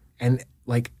that, and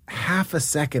like half a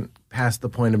second past the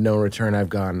point of no return, I've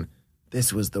gone,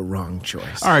 this was the wrong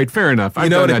choice. All right, fair enough. I've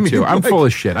done that too. I'm full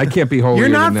of shit. I can't be holier You're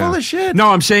not than full that. of shit. No,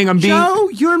 I'm saying I'm being... Joe,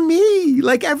 you're me.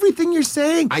 Like, everything you're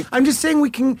saying. I'm just saying we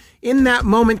can, in that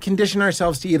moment, condition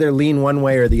ourselves to either lean one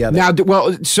way or the other. Now,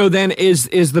 well, so then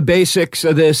is the basics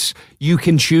of this, you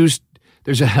can choose...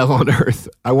 There's a hell on earth.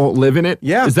 I won't live in it.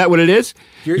 Yeah. Is that what it is?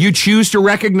 You choose to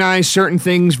recognize certain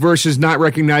things versus not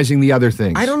recognizing the other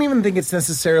things. I don't even think it's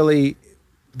necessarily...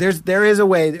 There is a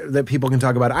way that people can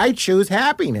talk about, I choose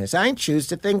happiness. I choose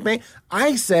to think...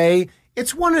 I say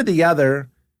it's one or the other.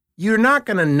 You're not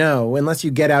going to know unless you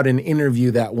get out and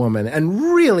interview that woman and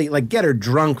really, like, get her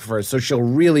drunk first so she'll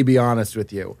really be honest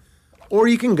with you. Or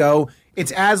you can go...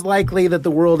 It's as likely that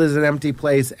the world is an empty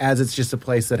place as it's just a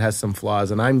place that has some flaws,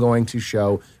 and I'm going to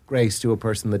show grace to a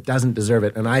person that doesn't deserve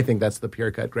it, and I think that's the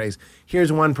pure-cut grace.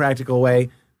 Here's one practical way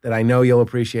that I know you'll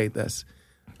appreciate this.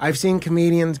 I've seen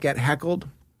comedians get heckled,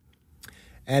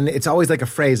 and it's always like a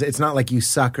phrase. It's not like you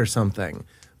suck or something,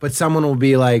 but someone will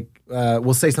be like,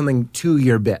 will say something to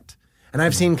your bit. And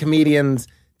I've seen comedians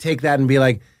take that and be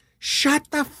like, shut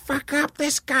the fuck up,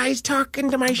 this guy's talking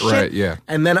to my shit. Right, yeah.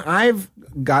 And then I've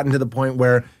gotten to the point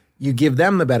where you give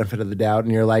them the benefit of the doubt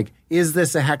and you're like, is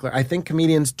this a heckler? I think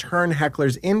comedians turn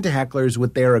hecklers into hecklers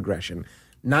with their aggression.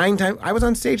 9 times, I was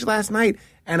on stage last night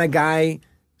and a guy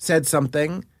said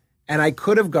something and I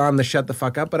could have gone the shut the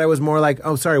fuck up, but I was more like,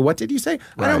 oh, sorry, what did you say?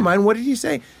 Right. I don't mind, what did you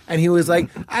say? And he was like,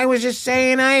 I was just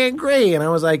saying I agree. And I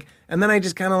was like, and then I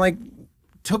just kind of like,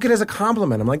 took it as a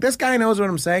compliment. I'm like, this guy knows what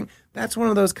I'm saying. That's one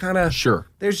of those kind of... Sure.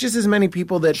 There's just as many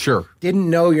people that didn't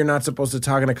know you're not supposed to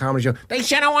talk in a comedy show. They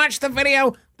should have watched the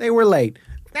video. They were late.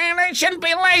 They shouldn't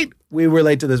be late. We were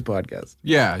late to this podcast.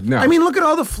 Yeah, no. I mean, look at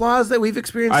all the flaws that we've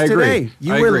experienced today.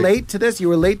 You were late to this. You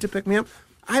were late to pick me up.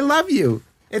 I love you.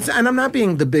 And I'm not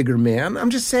being the bigger man. I'm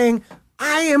just saying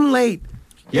I am late.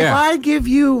 Yeah. If I give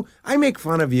you... I make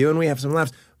fun of you and we have some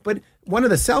laughs. But... one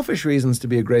of the selfish reasons to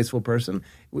be a graceful person,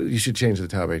 you should change the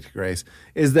topic to grace,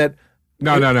 is that...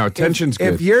 No. Tension's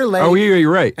good. If you're late... Oh, yeah,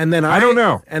 you're right. And then I don't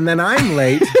know. And then I'm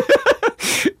late...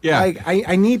 Yeah. Like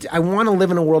I want to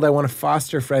live in a world. I want to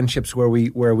foster friendships where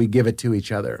we give it to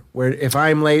each other. Where if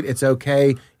I'm late, it's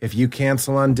okay. If you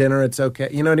cancel on dinner, it's okay.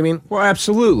 You know what I mean? Well,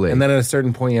 absolutely. And then at a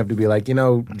certain point, you have to be like,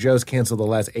 Joe's canceled the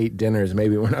last 8 dinners.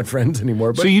 Maybe we're not friends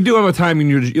anymore. But so you do have a time when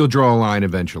you'll draw a line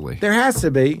eventually. there has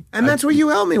to be, and that's what you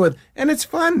help me with, and it's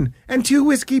fun. And 2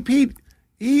 Whiskey Pete.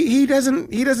 He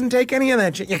doesn't take any of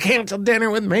that shit. You canceled dinner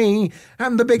with me.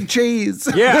 I'm the big cheese.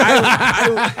 Yeah,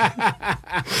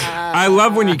 I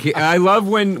love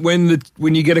when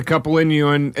when you get a couple in you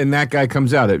and that guy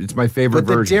comes out. It's my favorite But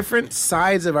the version. different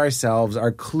sides of ourselves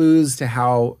are clues to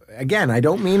how. Again, I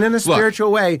don't mean in a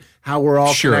spiritual way. How we're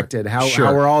all connected. How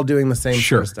we're all doing the same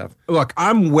sort of stuff. Look,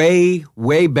 I'm way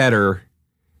better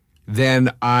than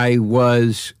I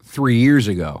was 3 years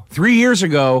ago. 3 years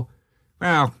ago,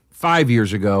 well, 5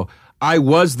 years ago, I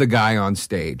was the guy on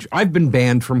stage. I've been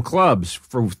banned from clubs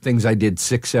for things I did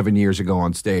 6-7 years ago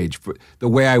on stage, for the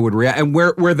way I would react, and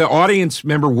where the audience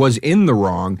member was in the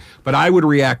wrong, but I would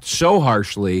react so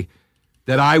harshly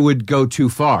that I would go too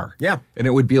far. Yeah. And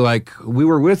it would be like, we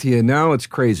were with you, now it's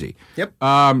crazy. Yep.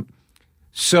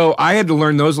 So I had to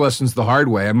learn those lessons the hard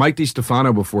way. And Mike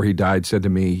DiStefano, before he died, said to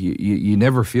me, you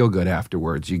never feel good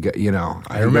afterwards.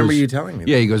 I remember you telling me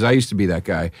that. Yeah, he goes, I used to be that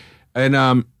guy.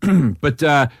 And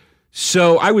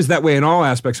so I was that way in all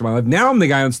aspects of my life. Now I'm the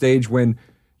guy on stage when,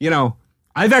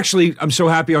 I'm so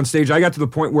happy on stage. I got to the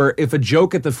point where if a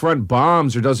joke at the front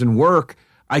bombs or doesn't work,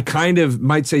 I kind of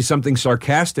might say something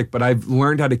sarcastic, but I've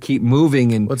learned how to keep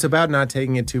moving. And well, it's about not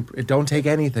taking it too. Don't take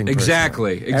anything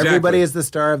Exactly. personally. Everybody is the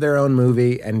star of their own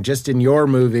movie, and just in your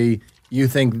movie, you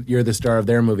think you're the star of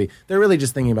their movie. They're really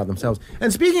just thinking about themselves.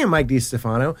 And speaking of Mike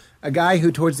DiStefano, a guy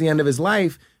who towards the end of his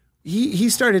life, he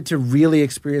started to really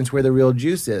experience where the real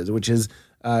juice is, which is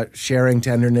sharing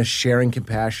tenderness, sharing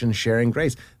compassion, sharing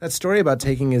grace. That story about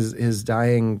taking his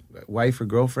dying wife or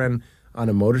girlfriend on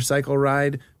a motorcycle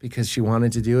ride because she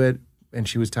wanted to do it and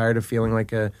she was tired of feeling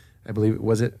like I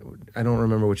don't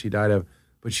remember what she died of,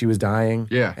 but she was dying.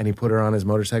 Yeah. And he put her on his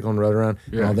motorcycle and rode around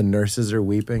and all the nurses are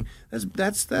weeping.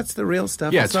 That's the real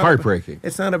stuff. Yeah, it's heartbreaking.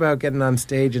 It's not about getting on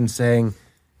stage and saying,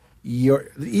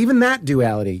 even that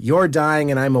duality, you're dying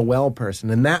and I'm a well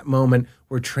person. In that moment,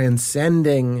 we're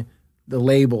transcending the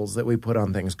labels that we put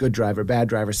on things: good driver, bad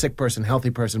driver, sick person,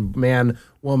 healthy person, man,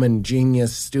 woman,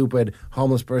 genius, stupid,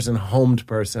 homeless person, homed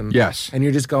person. Yes. And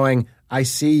you're just going, I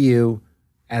see you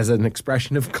as an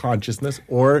expression of consciousness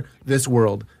or this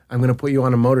world. I'm going to put you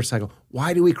on a motorcycle.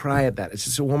 Why do we cry at that? It's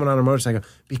just a woman on a motorcycle.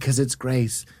 Because it's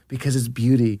grace, because it's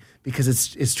beauty, because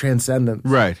it's transcendent.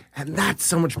 Right. And that's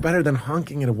so much better than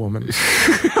honking at a woman. It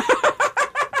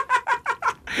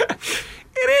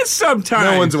is sometimes.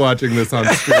 No one's watching this on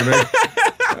streaming.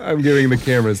 I'm giving the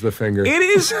cameras the finger. It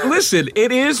is. Listen,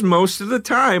 it is most of the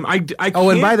time. I can't. Oh,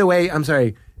 and by the way, I'm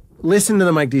sorry. Listen to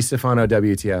the Mike DiStefano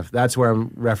WTF. That's where I'm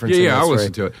referencing. Yeah, that I'll story.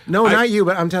 listen to it. No, not you,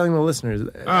 but I'm telling the listeners.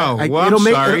 Oh, I'm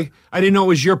sorry. I didn't know it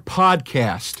was your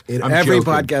podcast. Every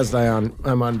podcast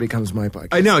I'm on becomes my podcast.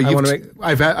 I know.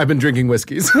 I've been drinking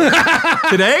whiskeys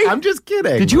Today? I'm just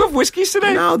kidding. Did you have whiskeys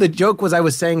today? No, the joke was I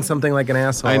was saying something like an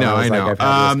asshole. I know. Like, I've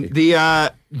had whiskey. I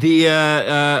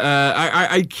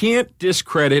can't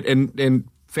discredit, and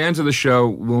fans of the show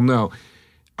will know,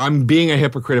 I'm being a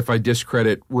hypocrite if I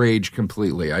discredit rage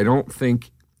completely. I don't think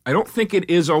it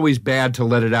is always bad to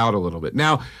let it out a little bit.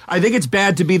 Now, I think it's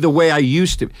bad to be the way I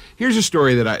used to. Here's a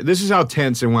story this is how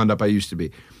tense and wound up I used to be.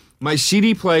 My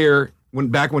CD player,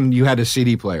 back when you had a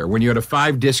CD player, when you had a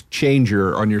 5-disc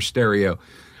changer on your stereo,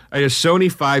 I had a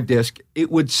Sony 5-disc. It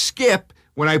would skip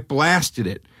when I blasted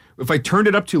it. If I turned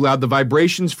it up too loud, the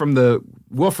vibrations from the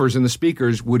woofers and the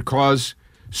speakers would cause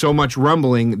so much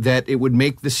rumbling that it would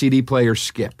make the CD player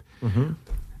skip. Mm-hmm.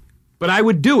 But I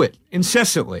would do it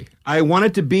incessantly. I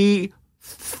wanted to be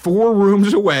 4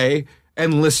 rooms away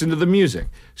and listen to the music.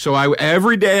 So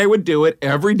every day I would do it.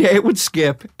 Every day it would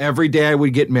skip. Every day I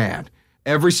would get mad.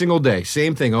 Every single day.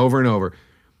 Same thing over and over.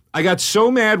 I got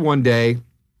so mad one day,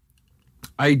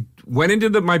 I went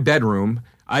into my bedroom.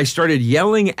 I started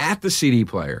yelling at the CD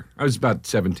player. I was about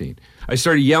 17. I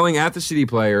started yelling at the CD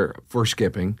player for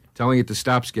skipping, telling it to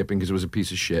stop skipping because it was a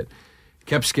piece of shit.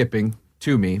 Kept skipping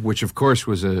to me, which of course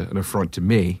was an affront to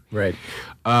me. Right.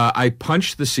 I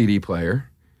punched the CD player,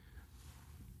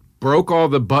 broke all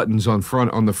the buttons on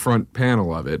the front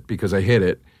panel of it because I hit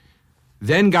it,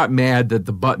 then got mad that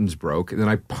the buttons broke, and then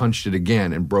I punched it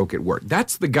again and broke it work.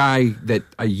 That's the guy that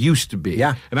I used to be.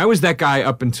 Yeah. And I was that guy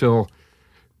up until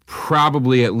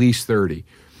probably at least 30.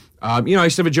 I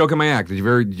used to have a joke in my act. Have you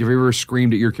ever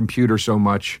screamed at your computer so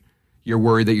much you're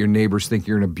worried that your neighbors think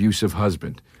you're an abusive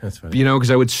husband? That's funny.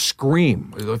 Because I would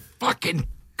scream, the fucking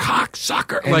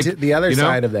cocksucker. And the other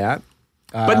side of that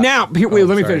But now, let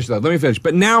me finish though. Let me finish.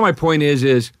 But now my point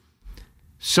is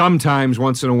sometimes,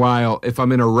 once in a while, if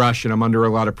I'm in a rush and I'm under a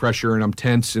lot of pressure and I'm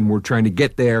tense and we're trying to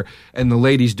get there and the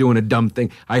lady's doing a dumb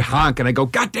thing, I honk and I go,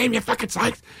 "God damn, you fucking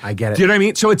psyched." I get it. Do you know what I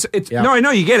mean? So it's Yeah. no, I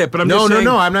know you get it, but I'm just saying.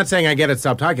 No. I'm not saying I get it.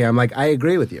 Stop talking. I'm like, I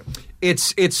agree with you.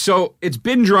 It's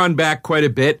been drawn back quite a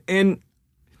bit, and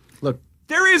Look,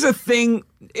 there is a thing.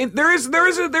 There is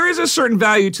a certain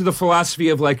value to the philosophy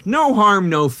of like no harm,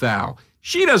 no foul.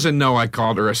 She doesn't know I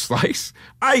called her a slice.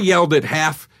 I yelled at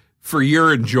half for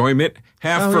your enjoyment,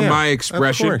 half for my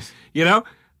expression. Of course. You know,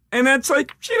 and that's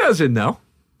like she doesn't know.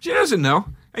 She doesn't know.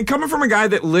 And coming from a guy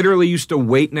that literally used to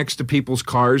wait next to people's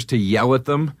cars to yell at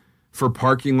them for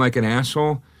parking like an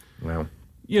asshole. well,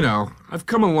 You know, I've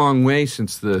come a long way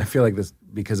since I feel like this,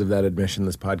 because of that admission,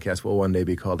 this podcast will one day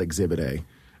be called Exhibit A.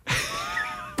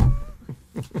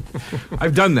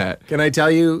 I've done that. Can I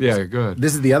tell you? Yeah, go ahead.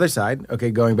 This is the other side.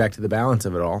 Okay, going back to the balance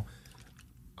of it all.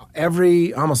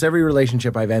 Almost every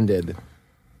relationship I've ended,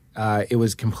 it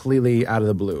was completely out of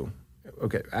the blue.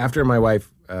 Okay, after my wife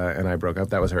and I broke up,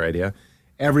 that was her idea.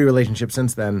 Every relationship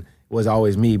since then was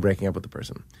always me breaking up with the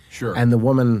person. Sure. And the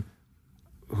woman,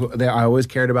 I always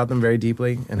cared about them very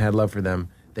deeply and had love for them.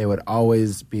 They would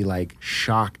always be like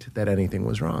shocked that anything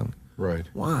was wrong. Right.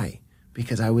 Why?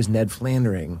 Because I was Ned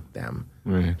Flandering them.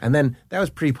 Right. And then that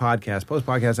was pre-podcast.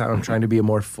 Post-podcast, I'm trying to be a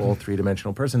more full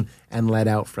three-dimensional person and let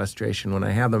out frustration when I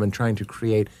have them and trying to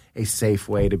create a safe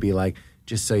way to be like,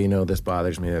 just so you know, this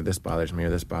bothers me, or this bothers me, or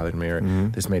this bothered me, or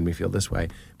this made me feel this way.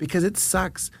 Because it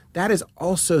sucks. That is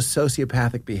also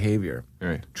sociopathic behavior.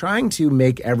 Right. Trying to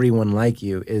make everyone like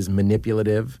you is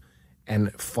manipulative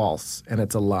and false, and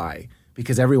it's a lie.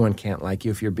 Because everyone can't like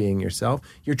you if you're being yourself.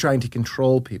 You're trying to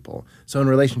control people. So in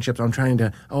relationships, I'm trying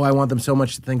to, I want them so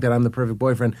much to think that I'm the perfect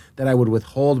boyfriend that I would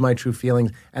withhold my true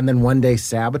feelings and then one day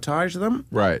sabotage them.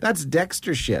 Right. That's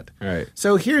Dexter shit. Right.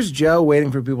 So here's Joe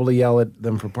waiting for people to yell at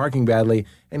them for parking badly.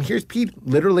 And here's Pete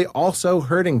literally also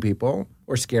hurting people,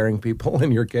 or scaring people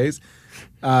in your case,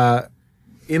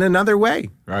 in another way.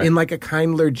 Right. In like a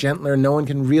kindler, gentler, no one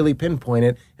can really pinpoint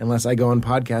it unless I go on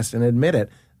podcast and admit it.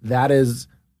 That is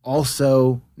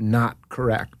also not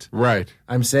correct. Right.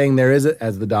 I'm saying there is,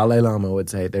 as the Dalai Lama would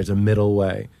say, there's a middle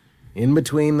way in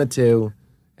between the two,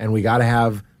 and you got to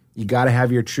have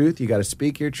your truth. You got to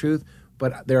speak your truth,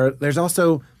 but there's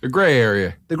also The gray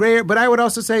area. the gray area. But I would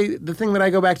also say the thing that I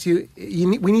go back to,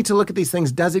 we need to look at these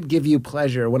things. Does it give you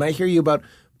pleasure? When I hear you about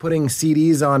putting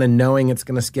CDs on and knowing it's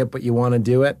going to skip, but you want to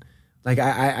do it. Like,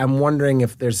 I'm wondering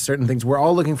if there's certain things. We're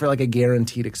all looking for, like, a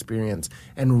guaranteed experience,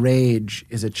 and rage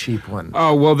is a cheap one.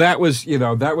 Oh, well, that was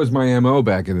my MO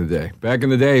back in the day. Back in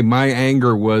the day, my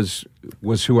anger was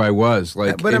who I was.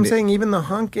 Like, But I'm saying even the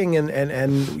honking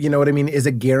and you know what I mean, is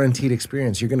a guaranteed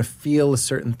experience. You're going to feel a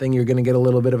certain thing. You're going to get a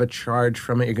little bit of a charge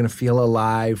from it. You're going to feel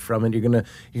alive from it. You're going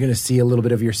to see a little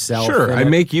bit of yourself. Sure, I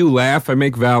make you laugh. I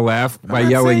make Val laugh by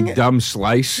yelling "dumb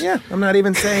slice." Yeah, I'm not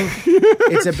even saying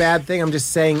it's a bad thing. I'm just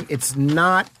saying it's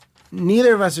not.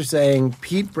 Neither of us are saying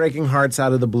Pete breaking hearts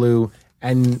out of the blue,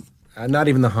 and not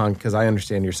even the honk, because I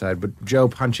understand your side, but Joe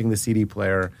punching the CD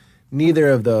player. Neither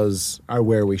of those are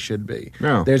where we should be.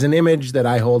 No. There's an image that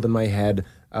I hold in my head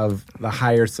of the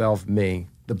higher self me,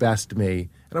 the best me,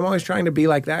 and I'm always trying to be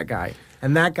like that guy.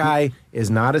 And that guy is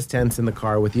not as tense in the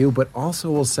car with you, but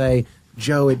also will say,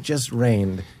 Joe, it just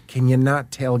rained. Can you not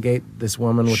tailgate this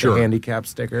woman with Sure. the handicap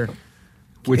sticker?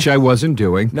 Which I wasn't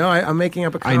doing. No, I'm making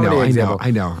up a comedy example.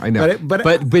 I know.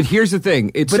 But here's the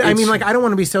thing. I mean, like, I don't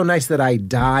want to be so nice that I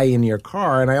die in your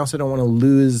car, and I also don't want to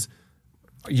lose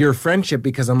your friendship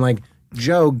because I'm like,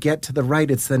 Joe, get to the right.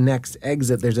 It's the next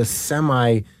exit. There's a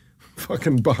semi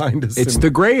fucking behind us. It's the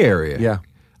gray area. Yeah.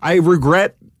 I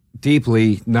regret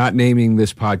deeply not naming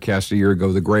this podcast a year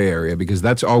ago the gray area, because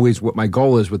that's always what my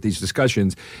goal is with these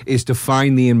discussions, is to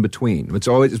find the in-between.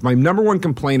 It's my number one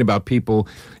complaint about people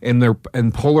and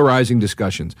polarizing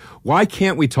discussions. Why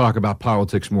can't we talk about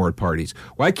politics more at parties?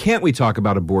 Why can't we talk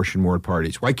about abortion more at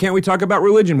parties? Why can't we talk about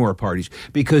religion more at parties?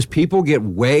 Because people get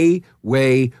way,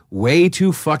 way, way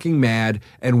too fucking mad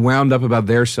and wound up about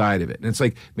their side of it. And it's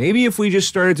like, maybe if we just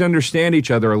started to understand each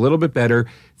other a little bit better,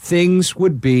 things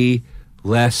would be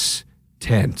less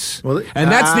tense. Well,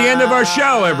 and that's the end of our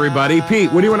show, everybody.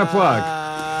 Pete, what do you want to plug?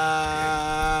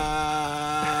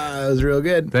 That was real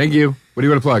good. Thank you. What do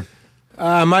you want to plug?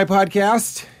 My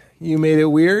podcast, You Made It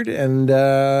Weird, and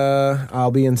I'll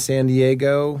be in San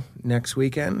Diego next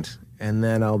weekend, and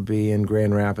then I'll be in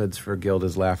Grand Rapids for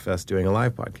Gilda's Laugh Fest doing a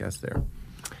live podcast there.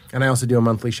 And I also do a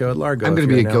monthly show at Largo. I'm going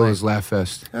to be at Gilla's Laugh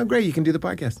Fest. Oh, great. You can do the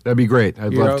podcast. That'd be great.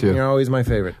 I'd love to. You're always my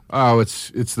favorite. Oh, it's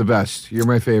the best. You're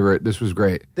my favorite. This was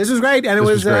great. This was great, and it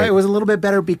was a little bit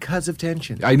better because of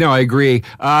tension. I know. I agree.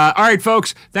 All right,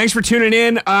 folks. Thanks for tuning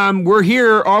in. We're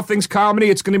here, All Things Comedy.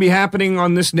 It's going to be happening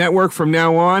on this network from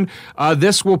now on.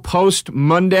 This will post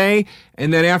Monday,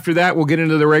 and then after that, we'll get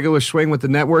into the regular swing with the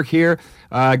network here.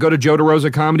 Go to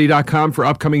joederosacomedy.com for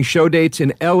upcoming show dates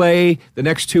in L.A. the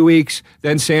next 2 weeks,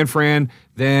 then San Fran,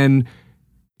 then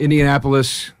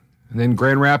Indianapolis, and then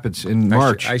Grand Rapids in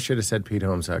March. I should have said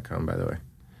PeteHolmes.com, by the way.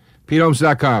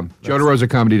 PeteHolmes.com,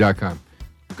 joederosacomedy.com.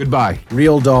 Goodbye.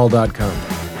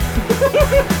 RealDoll.com.